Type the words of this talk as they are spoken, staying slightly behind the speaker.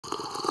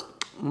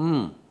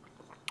Oh,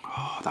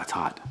 that's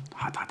hot.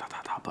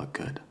 Hot, but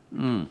good.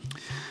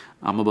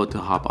 I'm about to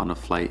hop on a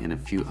flight in a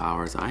few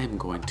hours. I am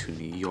going to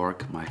New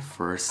York, my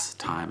first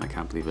time. I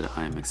can't believe it.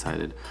 I am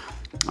excited.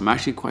 I'm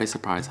actually quite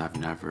surprised I've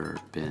never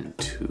been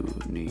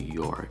to New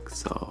York.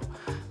 So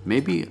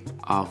maybe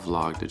I'll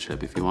vlog the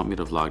trip. If you want me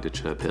to vlog the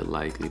trip, hit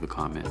like, leave a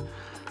comment.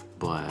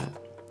 But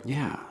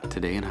yeah,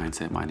 today in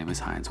hindsight, my name is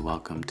Heinz.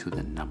 Welcome to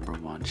the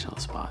 #1 chill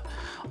spot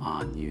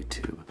on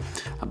YouTube.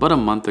 About a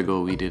month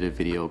ago, we did a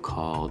video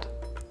called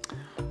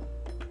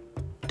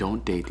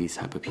Don't Date These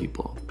Type of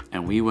People.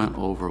 And we went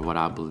over what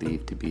I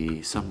believe to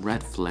be some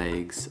red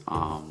flags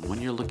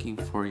when you're looking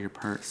for your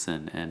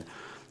person. And,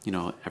 you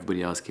know,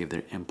 everybody else gave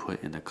their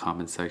input in the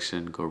comment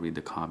section. Go read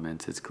the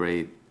comments. It's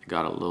great. It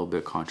got a little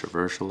bit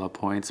controversial at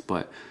points,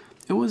 but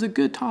it was a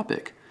good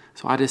topic.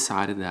 So I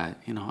decided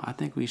that, you know, I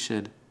think we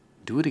should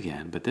do it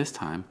again. But this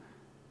time,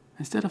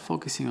 instead of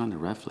focusing on the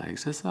red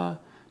flags, let's talk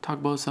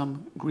about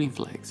some green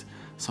flags,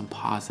 some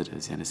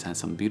positives, you understand,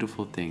 some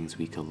beautiful things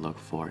we could look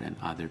for in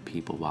other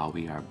people while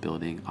we are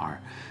building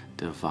our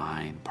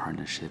divine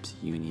partnerships,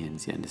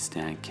 unions, you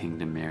understand,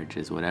 kingdom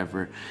marriages,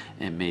 whatever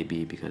it may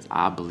be, because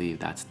I believe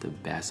that's the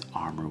best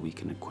armor we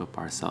can equip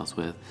ourselves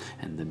with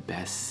and the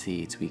best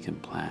seeds we can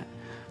plant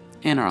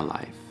in our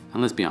life.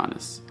 And let's be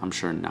honest, I'm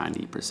sure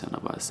 90%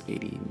 of us,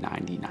 80,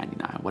 90,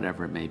 99,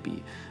 whatever it may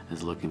be,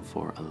 is looking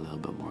for a little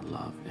bit more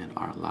love in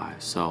our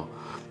lives. So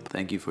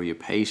thank you for your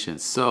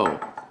patience. So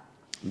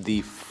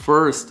the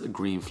first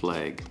green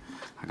flag,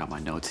 I got my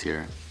notes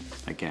here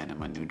again in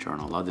my new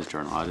journal. Love this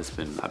journal.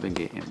 I've been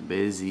getting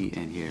busy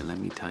in here. Let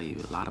me tell you,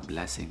 a lot of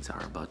blessings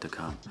are about to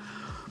come.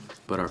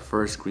 But our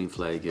first green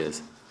flag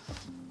is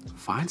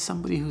find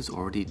somebody who's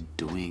already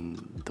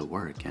doing the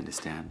work, you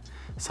understand?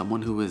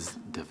 Someone who is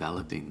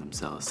developing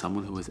themselves,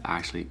 someone who is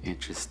actually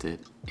interested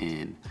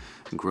in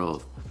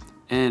growth,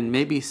 and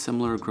maybe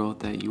similar growth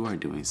that you are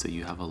doing, so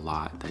you have a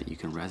lot that you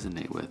can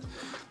resonate with.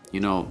 You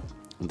know,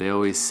 they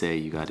always say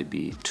you got to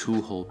be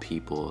two whole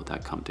people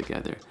that come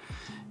together.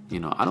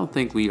 You know, I don't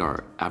think we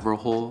are ever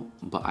whole,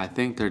 but I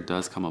think there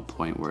does come a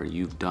point where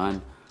you've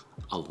done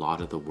a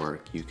lot of the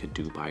work you could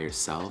do by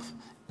yourself,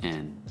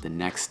 and the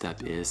next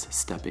step is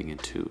stepping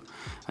into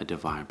a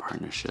divine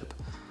partnership.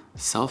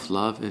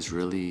 Self-love is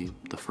really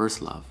the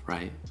first love,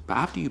 right? But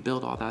after you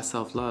build all that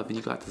self-love and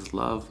you got this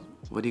love,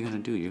 what are you gonna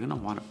do? You're gonna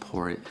wanna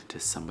pour it into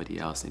somebody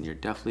else, and you're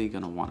definitely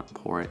gonna wanna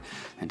pour it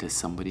into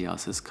somebody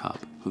else's cup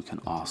who can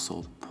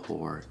also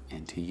pour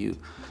into you.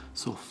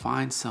 So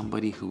find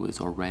somebody who is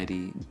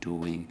already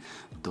doing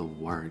the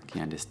work,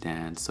 you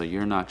understand? So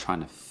you're not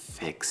trying to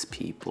fix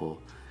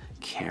people,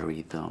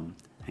 carry them,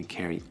 and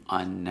carry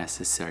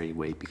unnecessary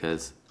weight,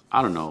 because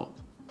I don't know,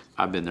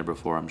 I've been there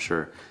before, I'm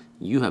sure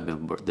you have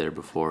been there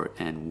before,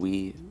 and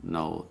we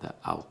know the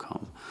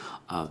outcome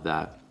of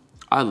that.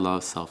 I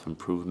love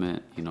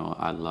self-improvement, you know,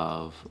 I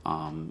love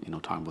you know,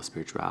 talking about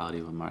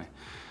spirituality with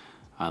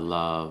I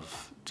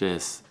love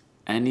just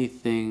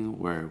anything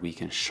where we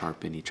can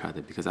sharpen each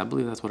other, because I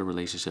believe that's what a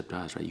relationship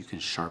does, right? You can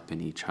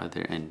sharpen each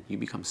other and you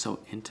become so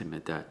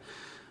intimate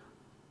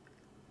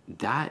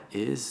that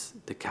is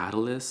the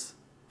catalyst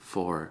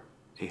for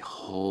a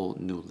whole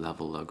new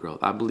level of growth.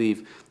 I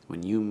believe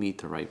when you meet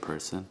the right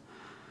person,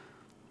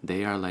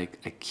 they are like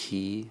a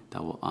key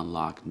that will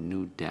unlock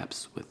new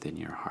depths within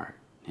your heart.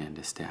 You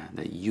understand?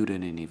 That you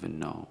didn't even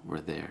know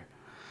were there.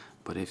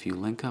 But if you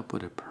link up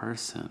with a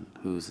person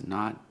who's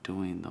not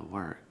doing the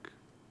work,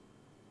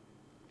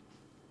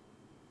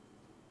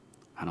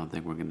 I don't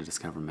think we're going to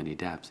discover many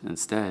depths.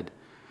 Instead,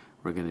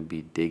 we're going to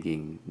be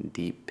digging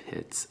deep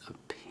pits of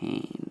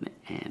pain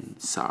and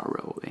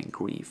sorrow and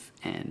grief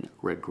and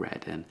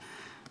regret, and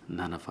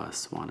none of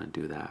us want to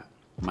do that.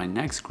 My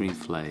next green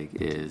flag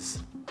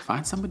is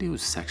find somebody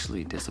who's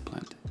sexually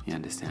disciplined, you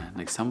understand?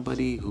 Like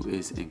somebody who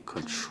is in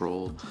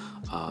control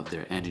of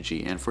their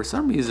energy. And for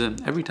some reason,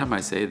 every time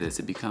I say this,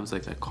 it becomes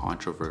like a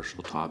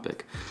controversial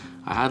topic.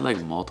 I had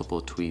like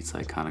multiple tweets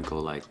like kind of go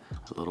like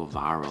a little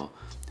viral.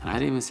 And I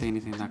didn't even say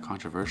anything that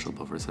controversial,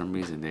 but for some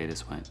reason they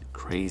just went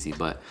crazy.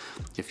 But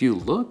if you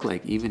look,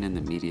 like even in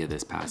the media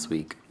this past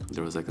week,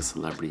 there was like a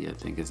celebrity, I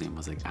think his name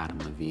was like Adam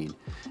Levine,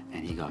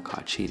 and he got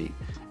caught cheating.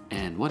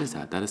 And what is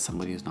that? That is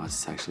somebody who's not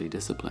sexually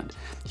disciplined.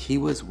 He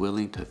was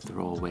willing to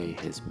throw away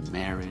his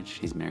marriage.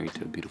 He's married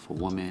to a beautiful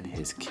woman,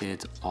 his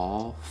kids,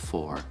 all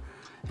for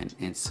an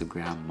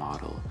Instagram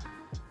model,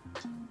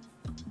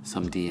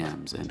 some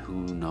DMs, and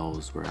who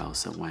knows where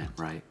else it went,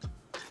 right?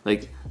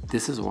 Like,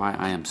 this is why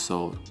I am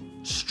so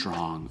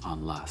strong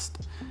on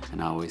lust.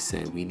 And I always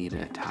say we need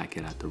to attack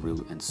it at the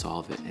root and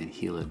solve it and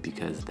heal it,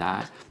 because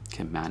that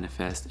can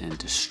manifest and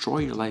destroy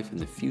your life in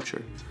the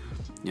future.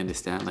 You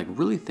understand? Like,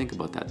 really think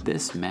about that.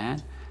 This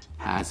man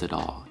has it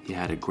all. He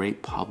had a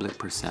great public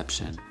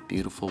perception,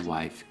 beautiful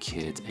wife,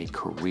 kids, a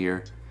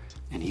career,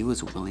 and he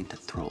was willing to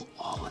throw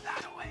all of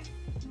that away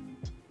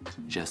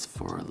just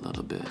for a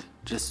little bit,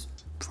 just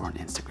for an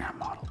Instagram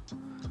model.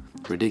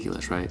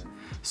 Ridiculous, right?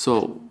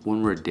 So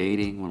when we're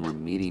dating, when we're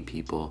meeting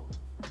people,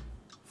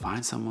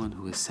 find someone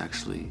who is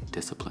sexually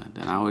disciplined.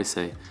 And I always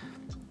say,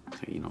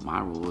 you know, my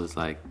rule is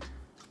like,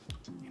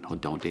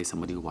 don't date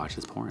somebody who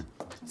watches porn.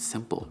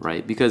 Simple,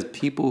 right? Because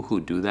people who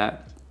do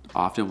that,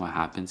 often what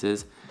happens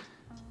is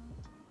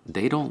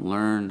they don't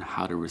learn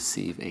how to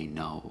receive a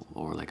no,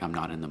 or like, I'm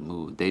not in the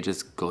mood. They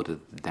just go to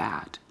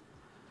that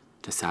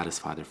to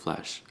satisfy their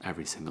flesh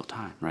every single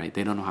time, right?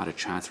 They don't know how to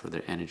transfer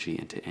their energy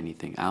into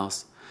anything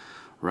else,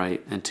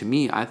 right? And to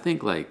me, I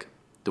think like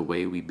the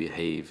way we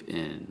behave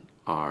in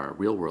our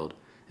real world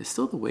is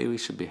still the way we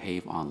should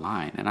behave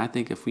online. And I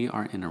think if we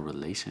are in a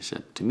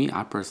relationship, to me,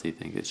 I personally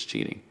think it's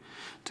cheating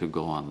to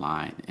go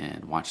online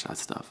and watch that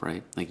stuff,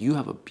 right? Like, you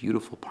have a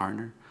beautiful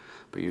partner,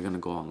 but you're gonna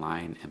go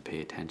online and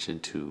pay attention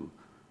to,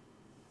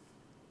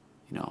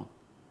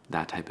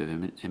 that type of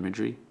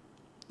imagery.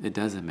 It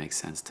doesn't make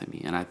sense to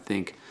me. And I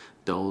think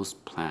those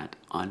plant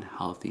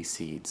unhealthy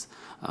seeds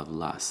of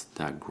lust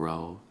that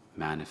grow,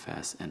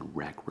 manifest, and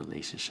wreck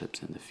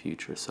relationships in the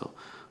future. So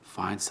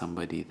find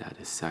somebody that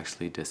is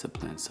sexually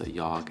disciplined so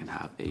y'all can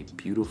have a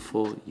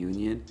beautiful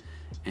union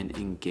and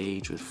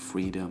engage with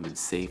freedom and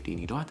safety.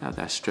 And you don't have to have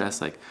that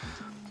stress. Like,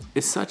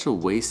 it's such a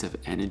waste of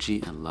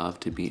energy and love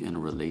to be in a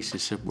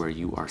relationship where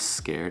you are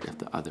scared if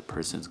the other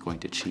person is going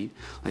to cheat.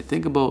 Like,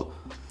 think about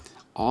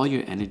all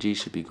your energy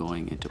should be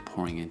going into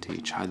pouring into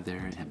each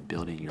other and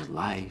building your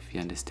life.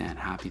 You understand?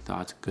 Happy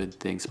thoughts, good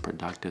things,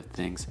 productive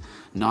things,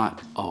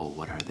 not, oh,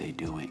 what are they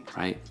doing,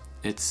 right?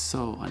 It's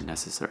so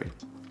unnecessary.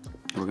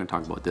 We're going to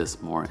talk about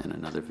this more in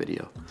another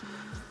video.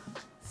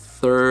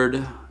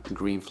 Third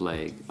green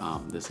flag,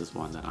 this is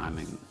one that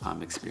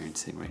I'm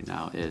experiencing right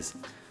now, is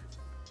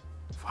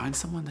find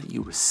someone that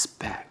you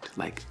respect,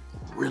 like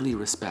really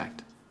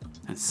respect,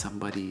 and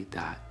somebody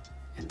that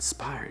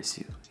inspires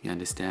you. You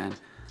understand?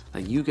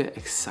 Like, you get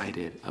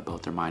excited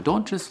about their mind.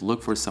 Don't just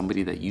look for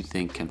somebody that you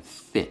think can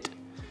fit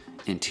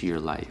into your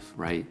life,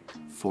 right?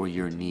 For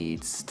your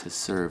needs, to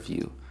serve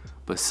you,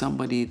 but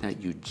somebody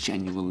that you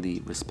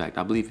genuinely respect.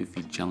 I believe if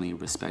you genuinely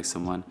respect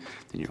someone,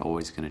 then you're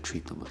always gonna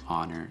treat them with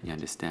honor, you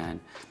understand?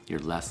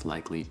 You're less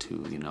likely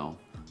to,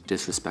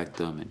 disrespect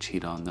them and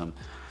cheat on them.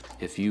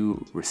 If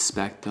you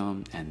respect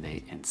them and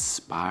they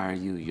inspire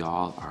you,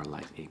 y'all are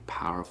like a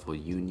powerful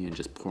union,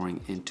 just pouring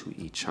into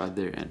each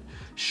other and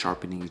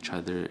sharpening each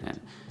other and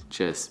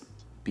just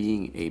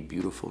being a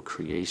beautiful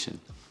creation.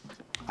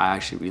 I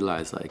actually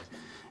realized, like,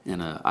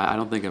 I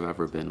don't think I've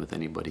ever been with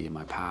anybody in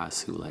my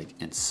past who like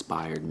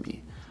inspired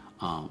me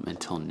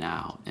until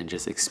now. And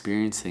just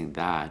experiencing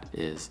that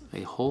is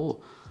a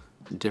whole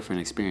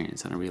different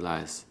experience. And I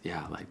realized,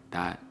 yeah, like,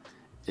 that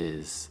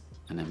is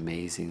an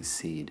amazing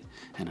seed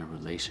in a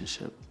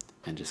relationship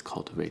and just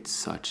cultivates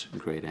such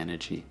great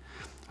energy.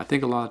 I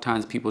think a lot of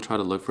times people try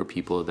to look for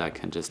people that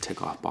can just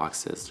tick off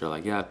boxes. They're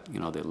like, yeah,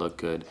 they look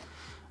good.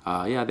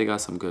 Yeah, they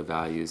got some good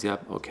values.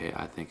 Yep, okay,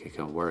 I think it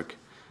can work.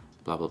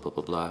 Blah, blah, blah,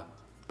 blah, blah.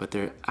 But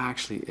there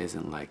actually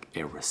isn't like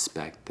a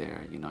respect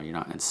there. You're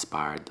not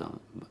inspired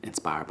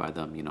by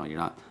them. You're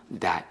not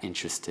that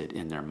interested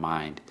in their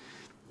mind.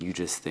 You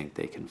just think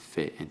they can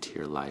fit into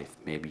your life.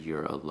 Maybe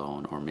you're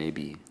alone, or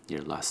maybe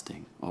you're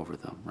lusting over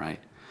them, right?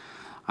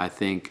 I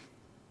think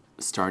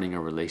starting a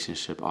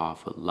relationship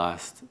off with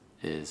lust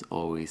is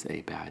always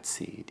a bad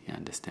seed, you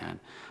understand?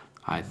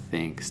 I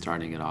think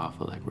starting it off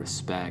with like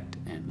respect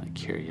and like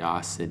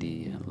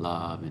curiosity and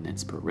love and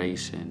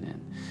inspiration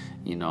and,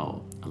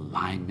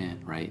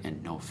 alignment, right?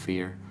 And no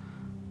fear,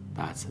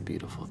 that's a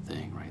beautiful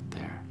thing right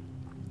there.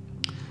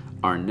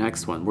 Our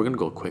next one, we're gonna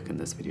go quick in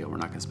this video. We're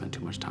not gonna spend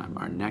too much time.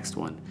 Our next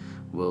one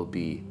will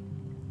be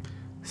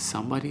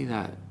somebody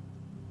that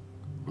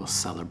will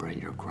celebrate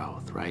your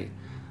growth, right?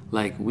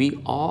 Like,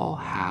 we all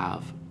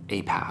have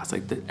a past.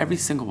 Like, every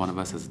single one of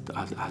us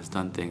has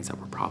done things that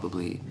we're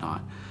probably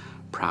not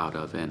proud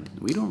of, and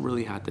we don't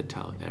really have to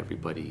tell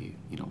everybody,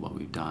 what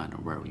we've done or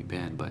where we've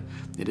been. But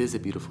it is a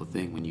beautiful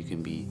thing when you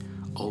can be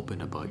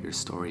open about your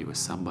story with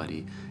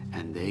somebody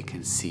and they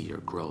can see your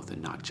growth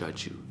and not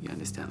judge you. You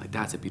understand? Like,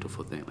 that's a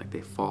beautiful thing. Like,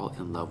 they fall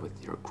in love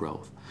with your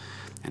growth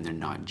and they're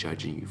not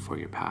judging you for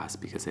your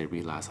past because they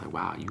realize, like,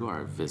 wow, you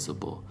are a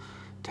visible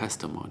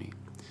testimony.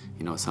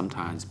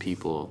 Sometimes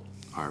people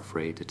are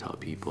afraid to tell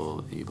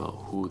people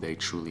about who they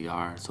truly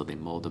are, so they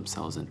mold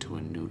themselves into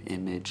a new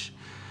image,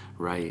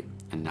 right?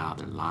 And now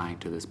they're lying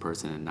to this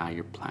person, and now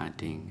you're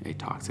planting a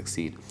toxic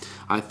seed.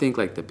 I think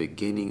like the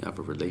beginning of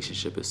a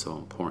relationship is so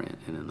important,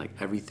 and then like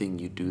everything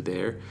you do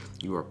there,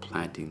 you are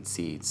planting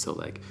seeds. So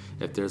like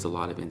if there's a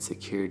lot of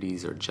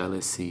insecurities or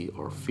jealousy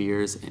or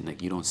fears and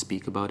like you don't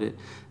speak about it,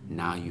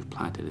 now you've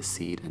planted a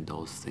seed and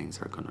those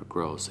things are gonna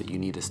grow. So you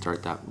need to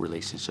start that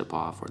relationship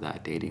off or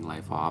that dating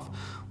life off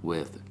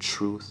with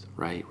truth,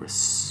 right?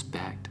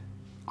 Respect,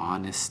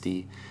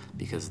 honesty,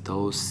 because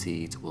those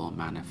seeds will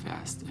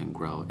manifest and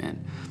grow.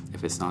 And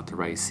if it's not the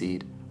right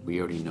seed, we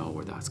already know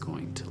where that's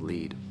going to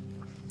lead.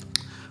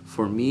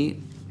 For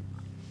me,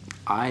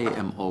 I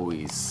am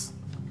always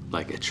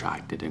like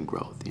attracted in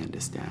growth, you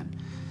understand?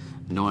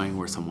 Knowing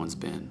where someone's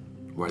been,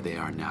 where they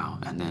are now,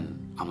 and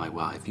then I'm like,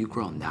 wow, if you've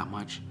grown that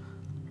much,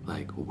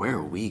 like, where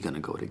are we gonna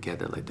go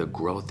together? Like, the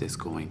growth is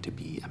going to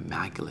be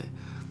immaculate.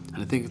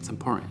 And I think it's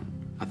important.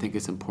 I think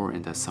it's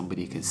important that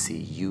somebody can see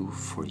you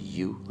for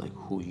you, like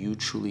who you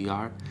truly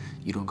are.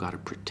 You don't gotta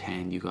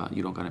pretend, you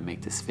don't gotta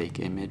make this fake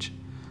image,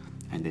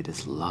 and they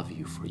just love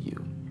you for you,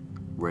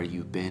 where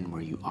you've been,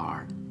 where you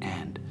are,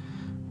 and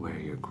where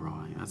you're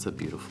growing. That's a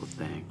beautiful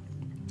thing.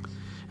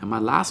 And my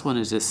last one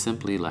is just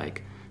simply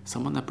like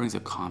someone that brings a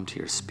calm to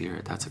your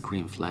spirit. That's a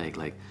green flag.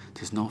 Like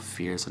there's no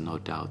fears or no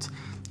doubts.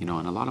 You know,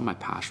 in a lot of my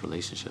past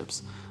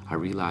relationships, I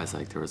realized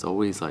like there was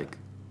always like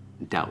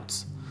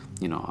doubts.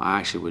 You know, I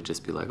actually would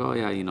just be like, oh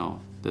yeah, you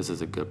know, this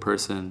is a good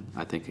person.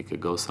 I think it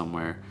could go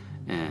somewhere.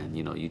 And,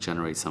 you know, you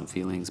generate some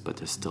feelings, but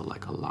there's still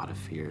like a lot of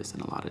fears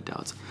and a lot of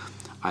doubts.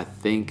 I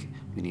think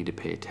we need to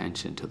pay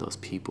attention to those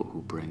people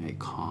who bring a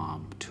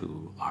calm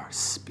to our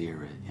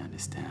spirit. You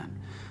understand?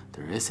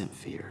 There isn't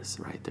fears,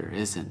 right? There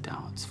isn't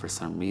doubts. For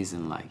some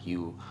reason, like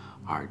you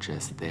are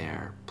just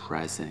there,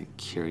 present,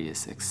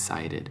 curious,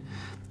 excited.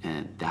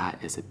 And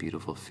that is a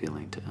beautiful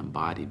feeling to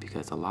embody,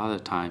 because a lot of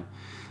the time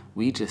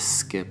we just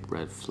skip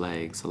red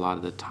flags. A lot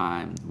of the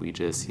time we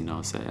just, you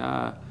know, say,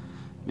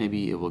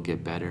 maybe it will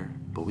get better.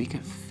 But we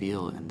can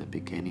feel in the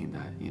beginning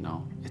that, you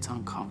know, it's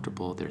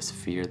uncomfortable. There's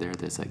fear there.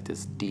 There's like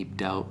this deep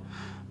doubt.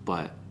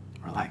 But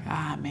we're like,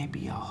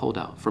 maybe I'll hold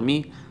out. For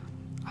me,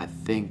 I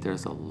think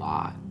there's a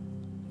lot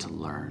to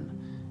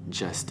learn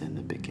just in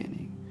the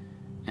beginning,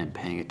 and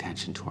paying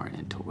attention to our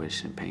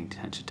intuition, paying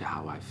attention to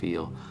how I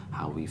feel,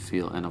 how we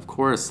feel. And of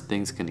course,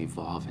 things can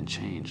evolve and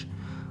change.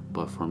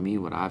 But for me,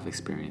 what I've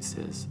experienced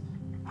is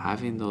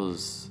having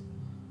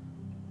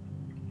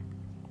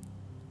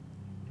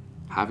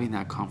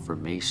that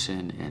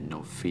confirmation and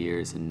no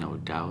fears and no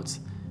doubts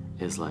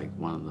is like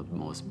one of the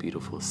most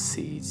beautiful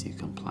seeds you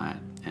can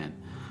plant. And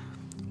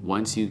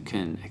once you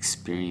can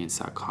experience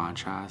that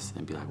contrast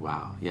and be like,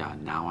 wow, yeah,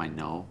 now I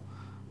know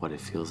what it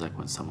feels like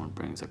when someone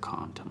brings a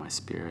calm to my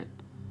spirit,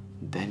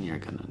 then you're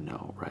gonna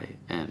know, right?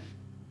 And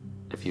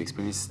if you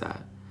experience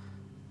that,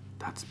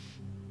 that's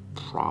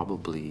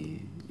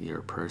probably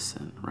your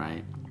person,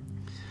 right?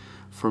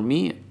 For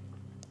me,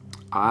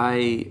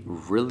 I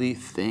really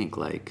think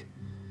like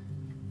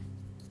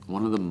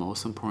one of the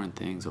most important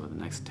things over the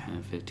next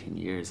 10, 15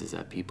 years is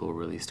that people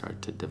really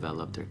start to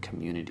develop their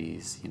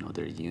communities, you know,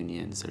 their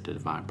unions, their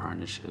divine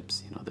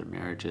partnerships, you know, their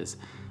marriages,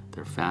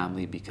 their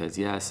family. Because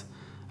yes,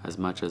 as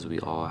much as we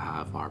all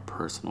have our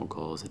personal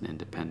goals and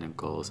independent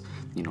goals,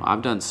 you know,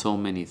 I've done so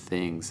many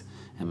things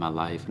in my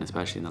life, and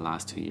especially in the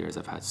last 2 years,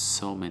 I've had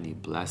so many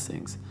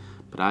blessings.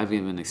 But I've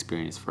even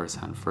experienced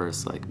firsthand,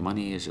 like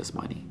money is just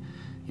money.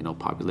 You know,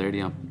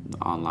 popularity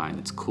online,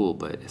 it's cool,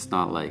 but it's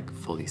not like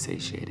fully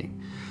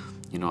satiating.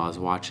 You know, I was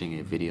watching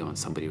a video and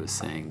somebody was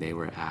saying they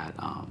were at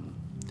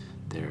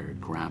their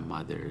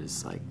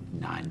grandmother's like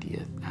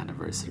 90th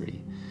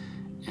anniversary,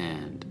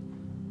 and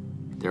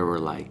there were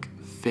like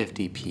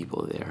 50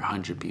 people there,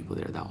 100 people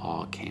there that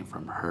all came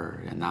from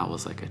her. And that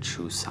was like a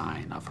true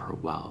sign of her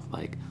wealth.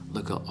 Like,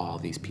 look at all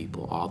these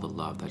people, all the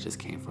love that just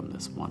came from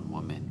this one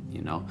woman,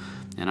 you know?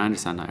 And I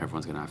understand not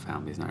everyone's gonna have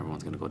families, not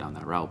everyone's gonna go down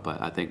that route,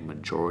 but I think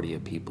majority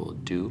of people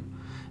do,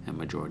 and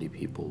majority of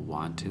people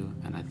want to.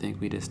 And I think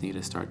we just need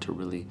to start to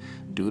really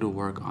do the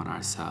work on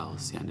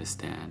ourselves, you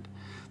understand?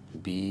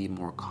 Be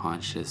more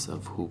conscious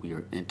of who we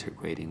are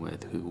integrating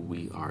with, who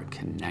we are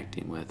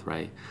connecting with,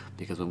 right?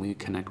 Because when we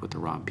connect with the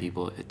wrong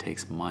people, it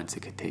takes months, it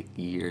could take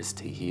years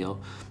to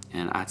heal.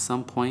 And at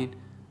some point,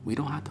 we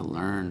don't have to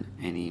learn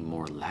any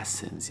more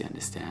lessons, you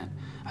understand?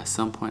 At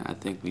some point, I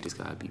think we just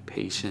gotta be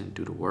patient,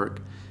 do the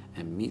work,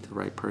 and meet the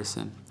right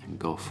person and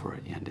go for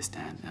it, you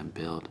understand? And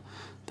build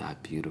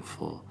that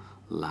beautiful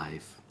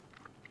life.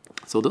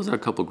 So those are a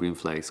couple green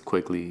flags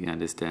quickly, you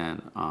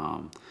understand?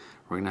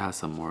 We're gonna have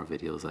some more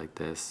videos like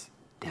this,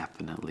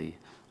 definitely.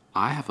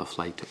 I have a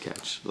flight to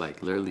catch,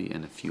 like literally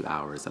in a few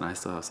hours, and I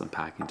still have some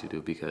packing to do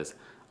because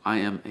I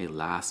am a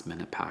last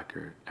minute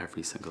packer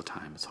every single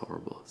time. It's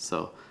horrible.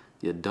 So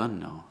you don't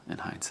know, in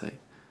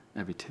hindsight,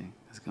 everything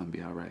is gonna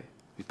be all right.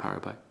 We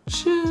powered by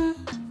shit.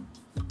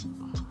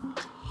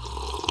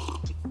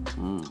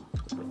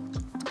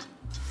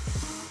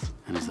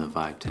 And it's a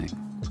vibe thing.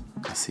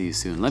 I'll see you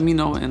soon. Let me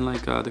know in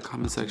like the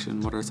comment section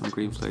what are some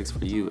green flags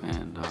for you,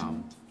 and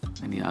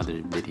any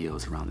other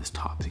videos around this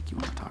topic you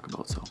want to talk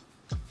about. So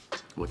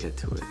we'll get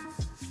to it.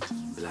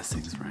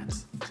 Blessings,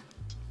 friends.